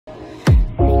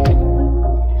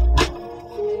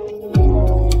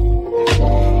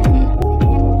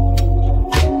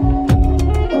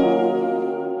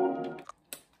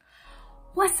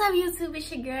YouTube?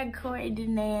 It's your girl Cori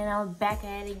and I'm back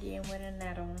at it again with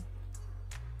another one.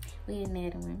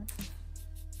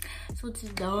 So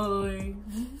today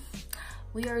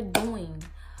we are doing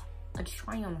a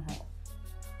try-on haul.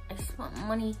 I spent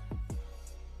money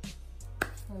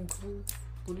on clothes.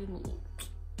 What do you mean?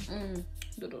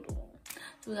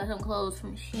 So we got some clothes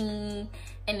from SHEIN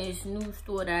and this new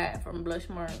store that from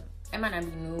BLUSHMARK. It might not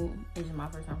be new. This is my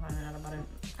first time finding out about it.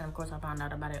 And of course I found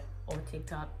out about it on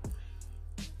TikTok.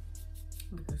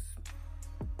 Because,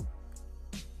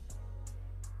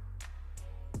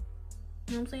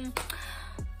 you know what I'm saying?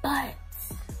 But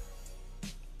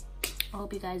I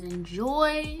hope you guys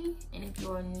enjoy. And if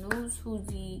you're new to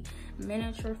the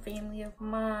miniature family of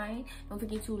mine, don't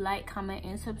forget to like, comment,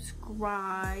 and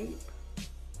subscribe.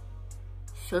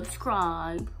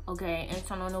 Okay, and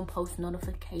turn on those post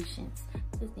notifications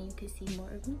because then you can see more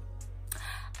of me.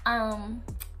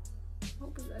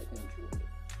 Hope you guys enjoy it.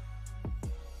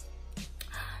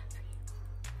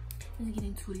 Let's get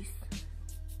into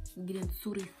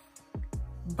this.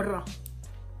 Bruh.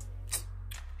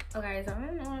 Okay, so I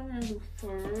don't know what I'm gonna do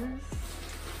first.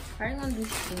 I'm gonna do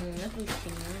SHEIN. Let's do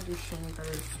SHEIN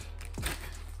first.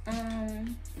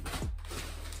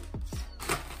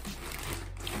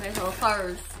 Okay, so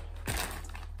first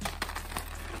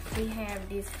we have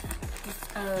this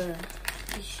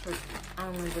shirt. I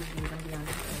don't know what it is, I'm gonna be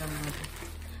honest. I don't know.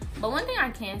 But one thing I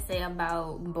can say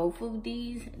about both of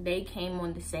these, they came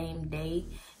on the same day.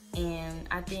 And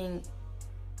I think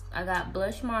I got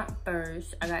BLUSHMARK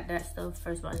first. I got that stuff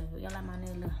first. Y'all like my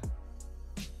nail?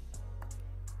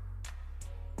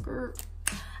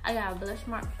 I got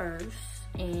BLUSHMARK first.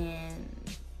 And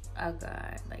I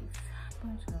got like,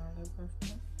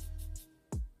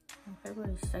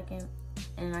 February 2nd.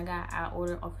 And I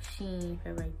ordered off of SHEIN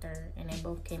February 3rd. And they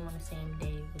both came on the same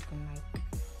day within like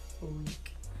a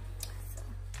week.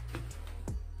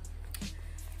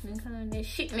 That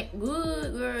shipment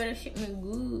good, girl. That shipment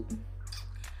good.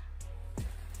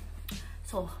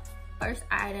 So first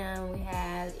item we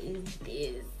have is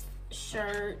this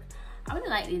shirt. I really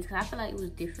like this because I feel like it was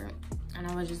different, and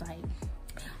I was just like,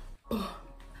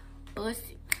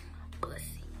 bussy. You know what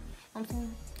I'm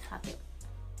saying? Top it.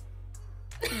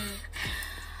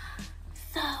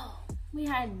 So we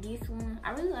had this one. I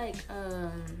really like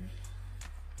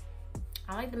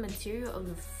I like the material of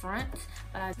the front,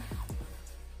 but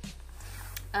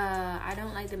I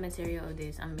don't like the material of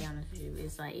this. I'm gonna be honest with you.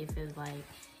 It's like, it feels like,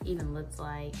 even looks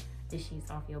like the sheets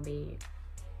off your bed.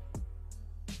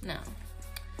 No.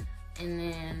 And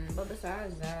then, but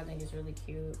besides that, I think it's really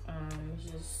cute. It's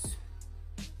just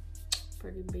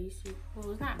pretty basic.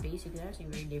 Well, it's not basic. It's actually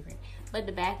very different. But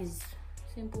the back is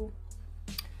simple.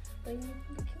 But yeah,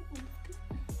 the cute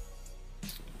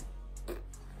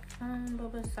one.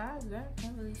 But besides that, I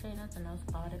can't really say nothing else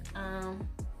about it.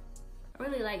 I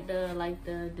really like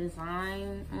the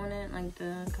design on it, like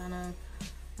the kind of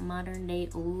modern day,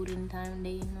 olden time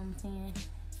day, you know what I'm saying?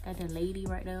 Got the lady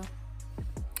right there,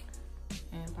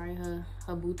 and probably her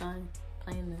bouton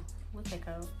playing the, what's that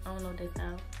called? I don't know what that's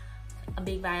called. A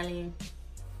big violin.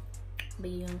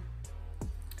 But yeah,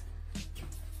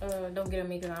 don't get on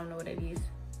me because I don't know what that is.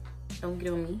 Don't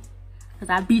get on me because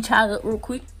I beat y'all up real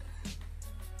quick.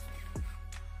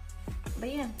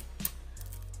 But yeah.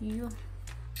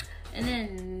 And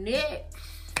then next,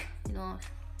 you know,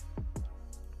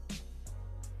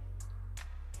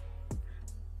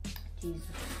 Jesus.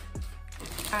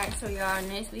 All right, so y'all,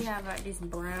 next we have like this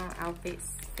brown outfit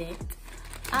set.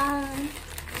 I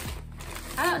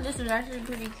thought this was actually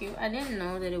pretty cute. I didn't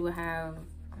know that it would have.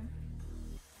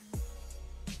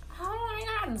 Oh, it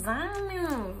got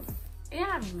diamonds. It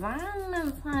got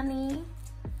diamonds, honey.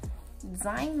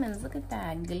 Diamonds. Look at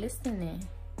that, glistening.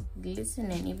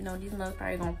 Even though these nuts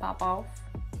probably gonna pop off.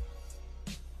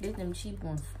 These them cheap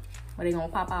ones, but they gonna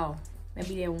pop off.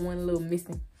 Maybe that one little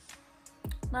missing.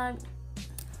 But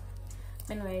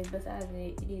anyways, besides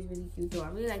it is really cute though. I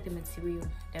really like the material,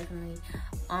 definitely.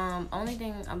 Only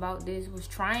thing about this was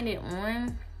trying it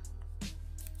on.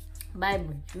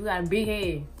 Baby, you got a big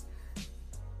head.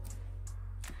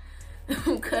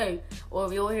 Okay, or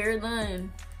if your hair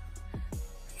done,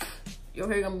 your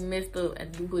hair gonna be messed up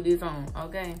as you put this on,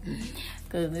 okay?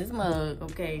 Cause this mug,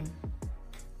 okay.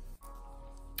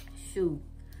 Shoot.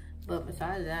 But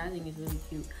besides that, I think it's really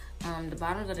cute. The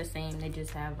bottoms are the same. They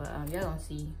just have y'all don't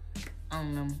see. I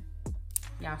don't know.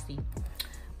 Y'all see.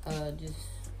 Just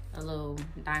a little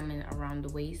diamond around the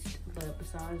waist. But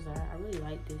besides that, I really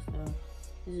like this though.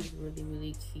 This is really,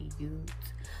 really cute.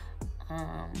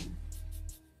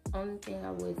 Only thing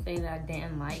I would say that I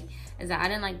didn't like is that I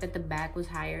didn't like that the back was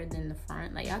higher than the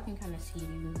front. Like, y'all can kind of see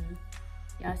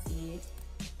it. Y'all see it.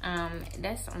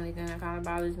 That's the only thing that kind of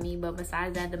bothers me. But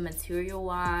besides that, the material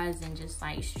wise and just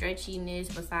like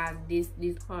stretchiness, besides this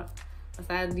part,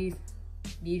 besides these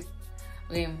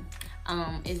okay,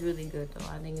 it's really good though.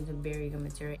 I think it's a very good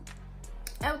material.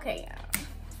 Okay, y'all.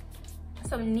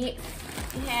 So next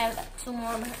we have two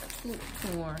more, and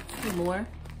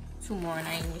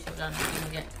I ain't even sure y'all know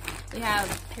yet. We have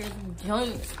pairs of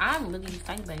jeans. I'm really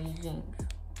excited about these jeans.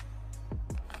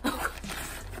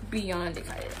 Beyond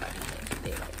excited about these jeans.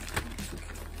 They like too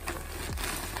cute.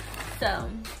 So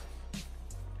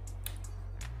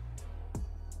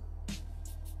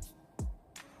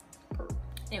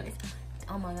anyways,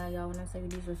 oh my god, y'all, when I say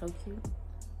these are so cute,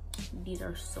 these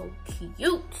are so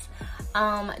cute.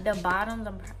 The bottoms,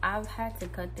 I've had to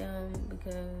cut them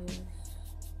because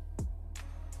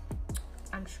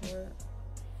I'm short,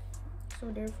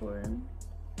 so therefore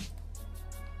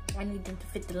I need them to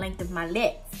fit the length of my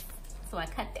legs, so I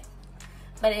cut them.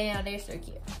 But yeah, they're so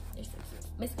cute. They're so cute.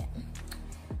 Miss that.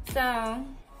 So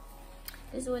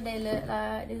this is what they look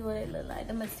like. This is what it look like.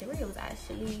 The material is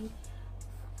actually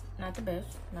not the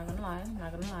best. Not gonna lie.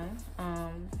 Not gonna lie.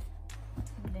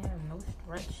 They have no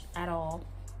stretch at all.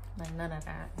 Like none of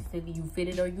that. It's either you fit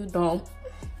it or you don't.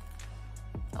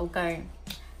 Okay.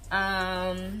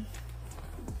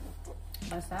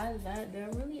 Besides that,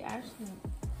 they're really actually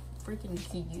freaking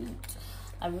cute.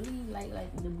 I really like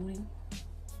the booty.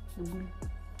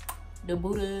 The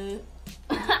booty.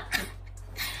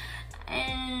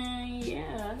 And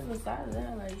yeah, besides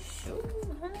that, like, shoot,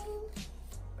 honey,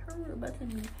 pervert about to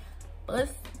be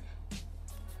bust.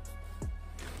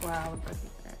 Wow, I was busting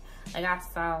for that. Like, I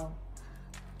saw.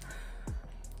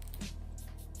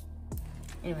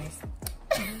 Anyways,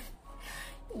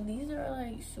 these are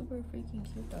like super freaking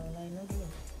cute though. Like, no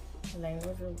joke. Like,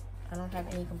 no joke. I don't have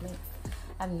any complaints.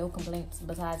 I have no complaints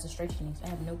besides the stretchiness. I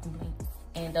have no complaints.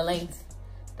 And the length.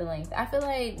 The length. I feel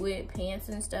like with pants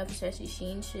and stuff, especially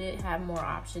SHEIN should have more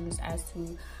options as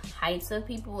to heights of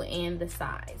people and the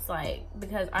size. Like,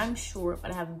 because I'm short,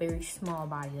 but I have a very small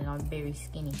body and I'm very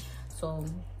skinny. So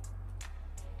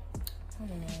I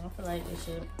don't know. I feel like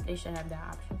they should have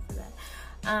that option for that.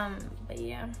 But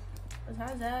yeah.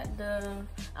 Besides that,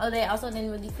 they also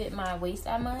didn't really fit my waist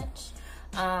that much.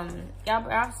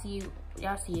 Y'all see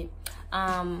it.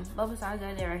 But besides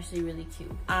that, they're actually really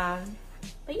cute. But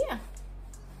yeah.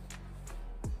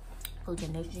 Okay,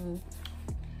 next jeans.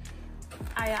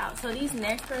 Alright, so these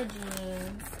next pair of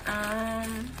jeans,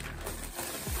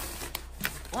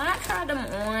 when I tried them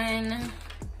on,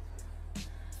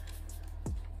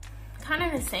 kind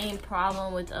of the same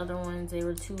problem with the other ones. They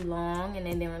were too long and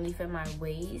they didn't really fit my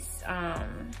waist. I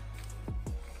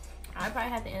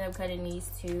probably have to end up cutting these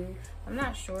too. I'm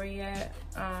not sure yet.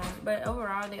 But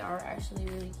overall, they are actually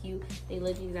really cute. They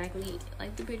look exactly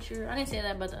like the picture. I can say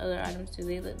that about the other items too.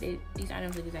 These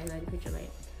items look exactly like the picture, like,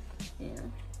 yeah.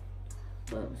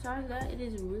 But besides that, it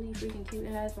is really freaking cute.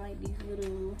 It has like these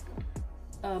little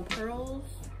pearls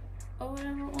or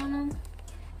whatever on them.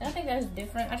 And I think that's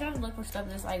different. I try to look for stuff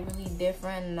that's like really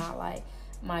different, not like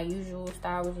my usual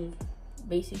style, which is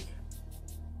basic,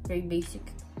 very basic.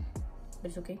 But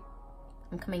it's okay.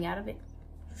 I'm coming out of it.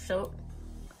 So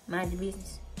mind your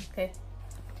business, okay?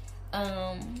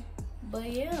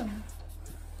 But yeah.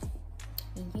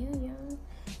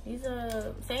 These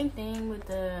are same thing with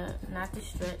the not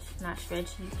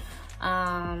stretchy.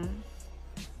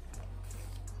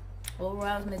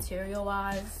 Overall, material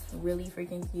wise, really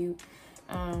freaking cute.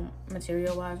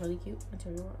 Material wise, really cute.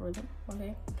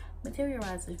 Material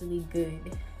wise is really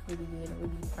good, really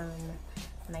firm.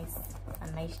 A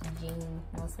nice jean, you know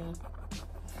what I'm saying?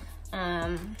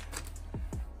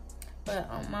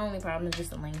 But my only problem is just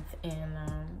the length and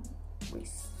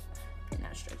waist and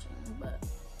not stretching. But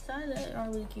besides that, they are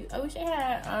really cute. I wish they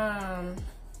had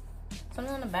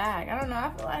something on the back. I don't know.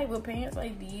 I feel like with pants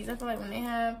like these, I feel like when they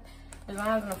have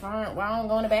designs in the front, why don't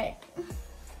go in the back?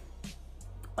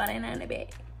 Why they not in the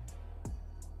back?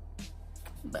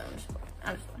 But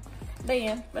I'm just playing. But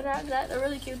yeah, besides that, they're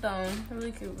really cute though. They're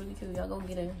really cute. Y'all go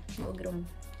get them.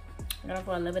 I got them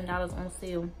for $11 on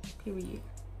sale. Period.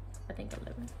 I think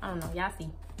 11. I don't know. Y'all see.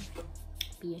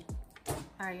 But yeah.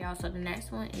 Alright, y'all. So the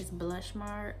next one is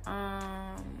BLUSHMARK.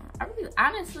 I really,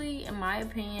 honestly, in my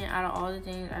opinion, out of all the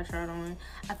things I tried on,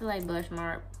 I feel like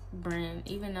BLUSHMARK brand,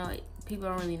 even though people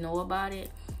don't really know about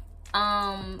it,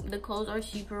 the clothes are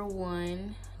cheaper.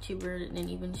 One, cheaper than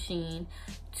even SHEIN.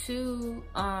 Two,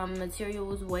 material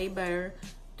was way better.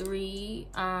 Three,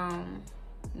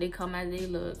 they come as they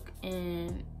look,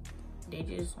 and they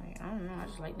just like, I don't know, I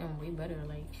just like them way better.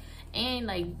 Like, and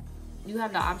like, you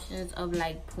have the options of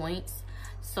like points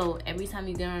So every time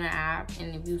you get on the app,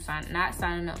 and if you not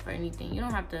signing up for anything, you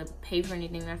don't have to pay for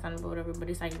anything, that's not about whatever, but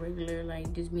it's like regular,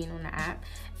 like just being on the app.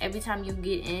 Every time you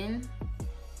get in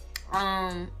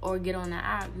or get on the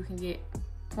app, you can get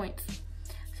points.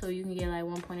 So you can get like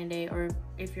 1 point a day, or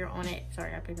if you're on it,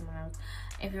 sorry, I picked up my nose.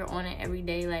 If you're on it every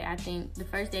day, like I think the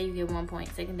first day you get 1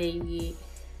 point, second day you get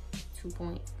 2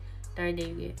 points, third day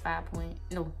you get 5 points.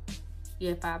 No,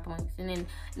 yeah, 5 points. And then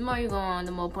the more you go on,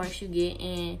 the more points you get.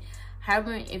 And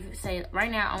however, if say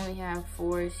right now I only have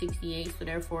 468, so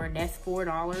therefore that's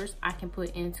 $4 I can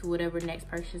put into whatever next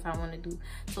purchase I want to do.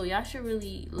 So y'all should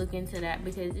really look into that,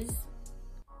 because it's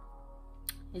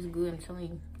good. I'm telling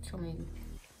you.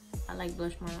 I like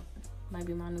BLUSHMARK. Might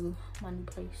be my new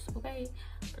place. Okay.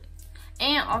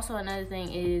 And also another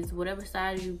thing is, whatever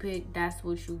size you pick, that's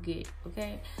what you get.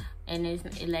 Okay. And it's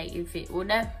like, if it, well,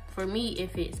 that for me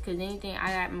it fits, because anything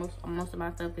I got, most of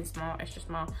my stuff is small, extra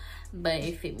small, but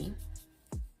it fit me,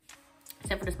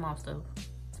 except for the small stuff.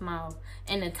 Small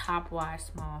and the top wide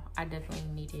small, I definitely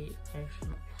needed extra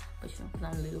small, but you know,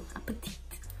 because I'm little, I'm petite.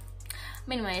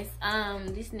 But anyways,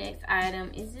 this next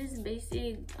item is this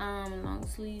basic long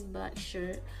sleeve black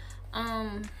shirt.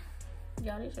 Y'all,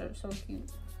 this shirt is so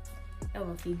cute.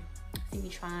 Y'all see me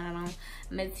trying it on.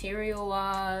 Material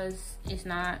wise, it's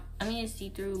not, I mean it's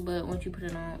see-through, but once you put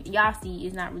it on, y'all see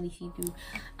it's not really see-through.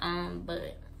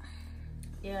 But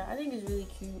yeah, I think it's really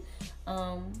cute.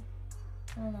 I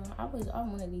don't know, I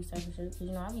one of these type of shirts, because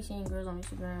you know I be seeing girls on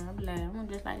Instagram, I be like, I want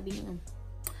just like them.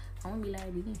 I want to be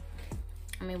like them.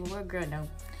 I mean, but we're a girl though.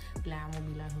 Like, I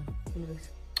won't be like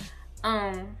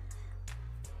her.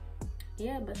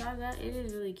 Yeah, besides that, it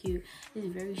is really cute. It's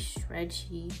very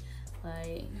stretchy.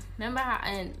 Like, remember how,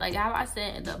 and like how I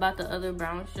said about the other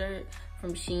brown shirt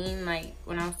from SHEIN, like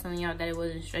when I was telling y'all that it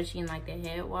wasn't stretchy and like the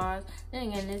head was. Then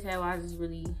again, this head was is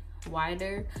really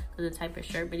wider for the type of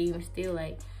shirt, but even still,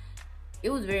 like, it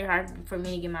was very hard for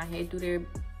me to get my head through there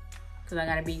because I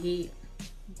got a big head.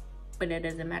 But that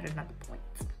doesn't matter, it's not the point.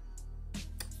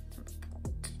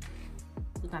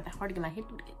 It's not that hard to get my head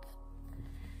through the kids.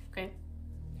 Okay.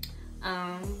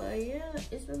 But yeah,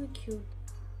 it's really cute.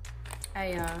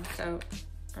 Hey y'all, so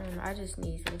I don't know, I just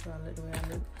need to look the way I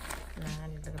look. Nah, I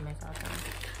need to look a mess all the time.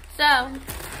 So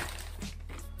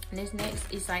this next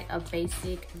is like a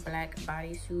basic black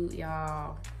bodysuit,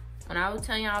 y'all. When I was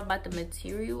telling y'all about the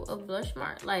material of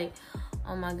BLUSHMARK, like,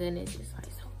 oh my goodness, it's like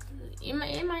so good. It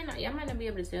might not, y'all might not be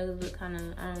able to tell because it kind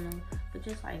of, I don't know, but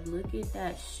just like look at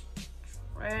that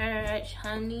stretch,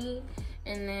 honey.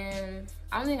 And then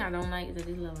the only thing I don't like is that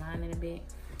this little line in the back.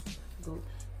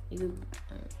 You could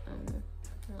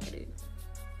let it.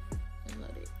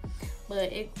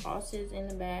 But it crosses in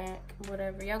the back,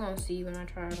 whatever. Y'all gonna see when I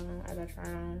try it on, as I try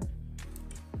it on.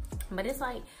 But it's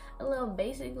like a little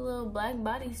basic little black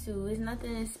bodysuit. It's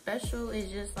nothing special. It's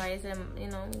just like, it's, you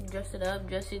know, dress it up,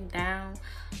 dress it down,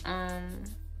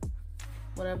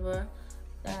 whatever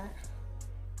that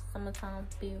summertime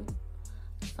feel.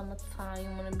 Summertime, you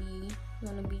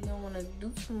don't wanna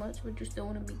do too much, but you still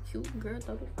wanna be cute, girl.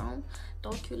 Throw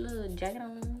a cute little jacket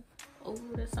on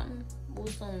over or something, or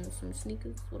some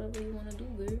sneakers, whatever you wanna do,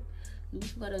 girl. Do what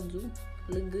you gotta do.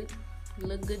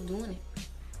 Look good doing it.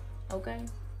 Okay.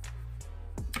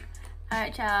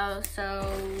 Alright, y'all, so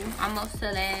almost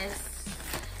to last.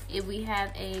 If we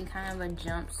have a kind of a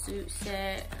jumpsuit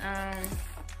set,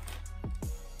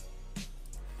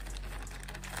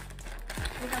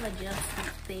 we have a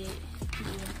jumpsuit set.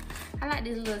 Yeah. I like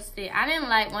this little set.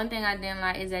 One thing I didn't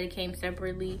like is that it came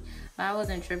separately, but I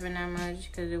wasn't tripping that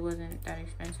much because it wasn't that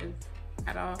expensive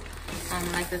at all.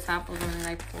 Like the top was only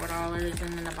like $4,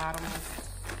 and then the bottom was,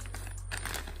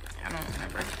 I don't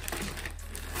remember.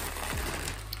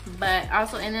 But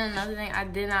also, and then another thing I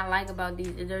did not like about these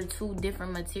is they're two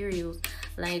different materials.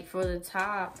 Like for the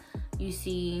top, you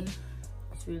see,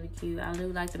 it's really cute. I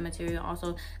really like the material.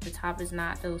 Also, the top is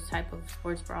not those type of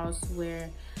sports bras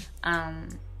where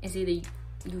it's either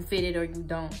you fit it or you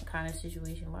don't kind of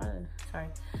situation.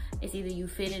 It's either you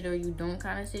fit it or you don't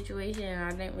kind of situation, and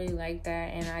I didn't really like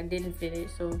that, and I didn't fit it.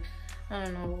 So I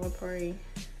don't know, we'll probably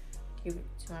give it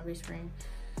to my best friend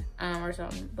or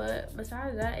something. But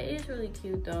besides that, it is really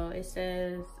cute though. It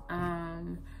says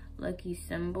lucky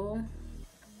symbol.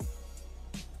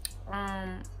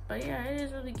 But yeah, it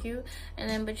is really cute. And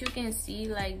then, but you can see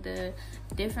like the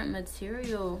different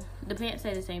material. The pants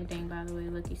say the same thing, by the way,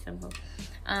 lucky symbol.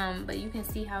 But you can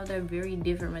see how they're very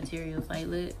different materials. Like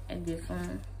look at this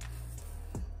one,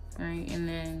 right? And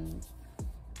then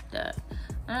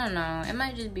I don't know, it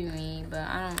might just be me, but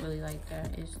I don't really like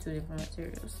that. It's two different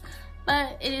materials.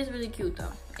 But it is really cute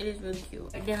though. It is really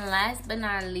cute. And then last but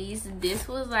not least, this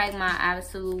was like my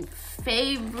absolute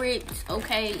favorite,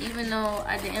 okay? Even though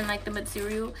I didn't like the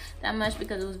material that much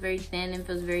because it was very thin and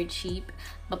feels very cheap.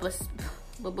 But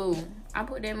boom, I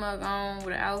put that mug on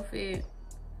with an outfit.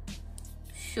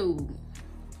 Shoot,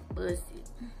 busted.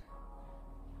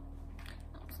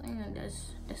 I'm saying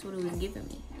that's what it was giving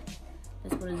me.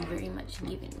 That's what it's very much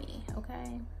giving me,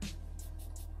 okay?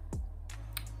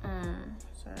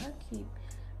 So I keep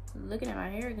looking at my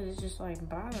hair because it's just like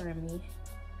bothering me.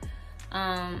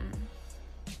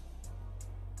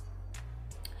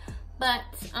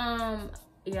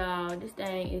 Y'all, this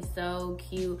thing is so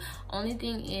cute. Only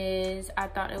thing is, I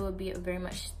thought it would be a very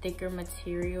much thicker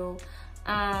material,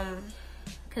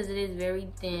 because it is very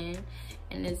thin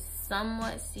and it's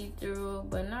somewhat see-through,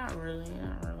 but not really.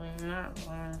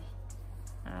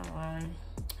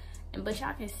 But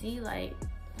y'all can see, like,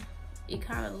 it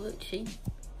kind of look cheap.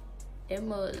 That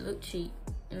mug look cheap,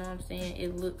 you know what I'm saying?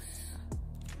 It looks,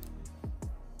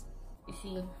 you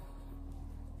see,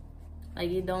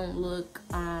 like it don't look,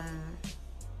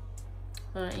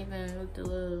 even with the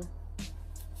little,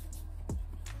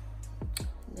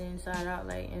 the inside out,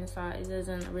 like inside, it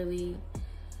doesn't really,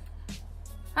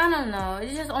 I don't know.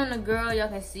 It's just on the girl, y'all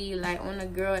can see, like on the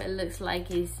girl, it looks like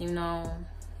it's, you know,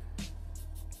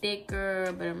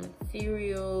 thicker, but the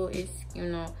material is, you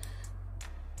know,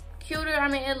 cuter. I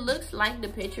mean, it looks like the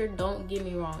picture, don't get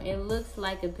me wrong, it looks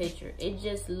like a picture, it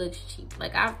just looks cheap.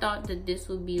 Like I thought that this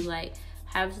would be like,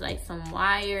 have like some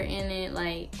wire in it,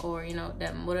 like, or you know,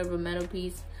 that whatever metal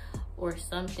piece or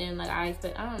something. Like I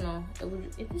expect, I don't know, it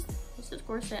would, if it's a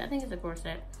corset, I think it's a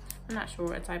corset, I'm not sure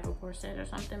what type of corset or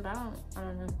something, but I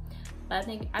don't know. But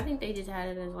I think they just had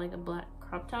it as like a black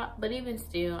crop top. But even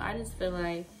still, I just feel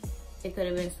like it could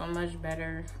have been so much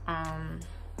better.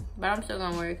 But I'm still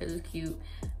gonna wear it because it's cute.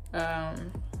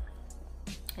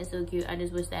 It's so cute. I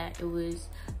just wish that it was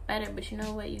better, but you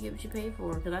know what, you get what you pay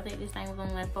for, because I think this thing was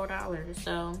only like $4,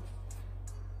 so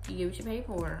you get what you pay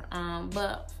for.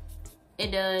 But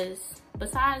it does,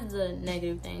 besides the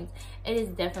negative things, it is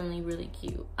definitely really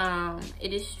cute.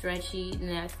 It is stretchy, and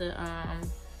that's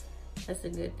a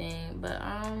good thing. But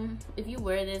if you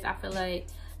wear this, I feel like,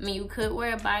 I mean, you could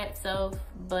wear it by itself,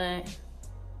 but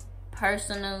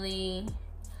personally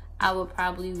I would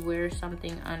probably wear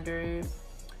something under it.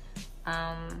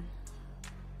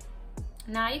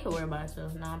 Nah, you could wear it by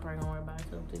itself. Nah, I'm probably gonna wear it by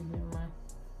itself too. Never mind.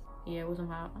 Yeah, with some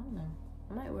hot, I don't know,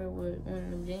 I might wear it with one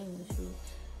of them jeans and shoes.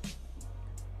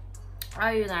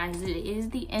 Alright, you guys, it is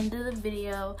the end of the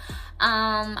video.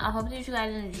 I hope that you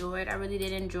guys enjoyed. I really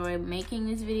did enjoy making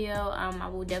this video. I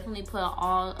will definitely put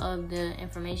all of the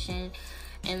information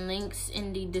and links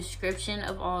in the description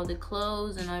of all the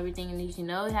clothes and everything you need to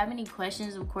know. If you have any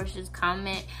questions, of course, just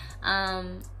comment.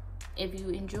 If you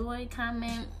enjoyed,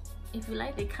 comment. If you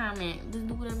like the comment, just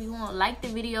do whatever you want. Like the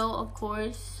video, of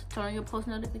course, turn on your post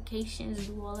notifications,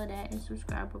 do all of that, and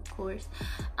subscribe, of course.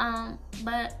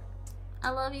 But I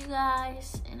love you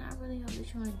guys, and I really hope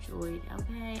that you enjoyed,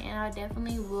 okay? And I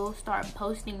definitely will start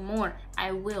posting more.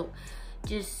 I will.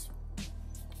 Just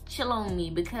chill on me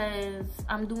because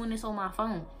I'm doing this on my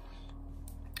phone.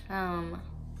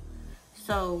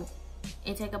 So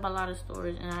it take up a lot of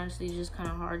storage, and honestly it's just kind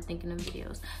of hard thinking of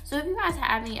videos. So if you guys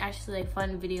have any actually like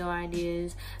fun video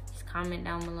ideas, just comment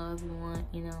down below if you want,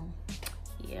 you know.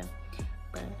 Yeah,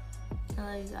 but I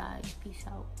love you guys. Peace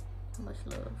out. Much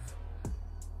love.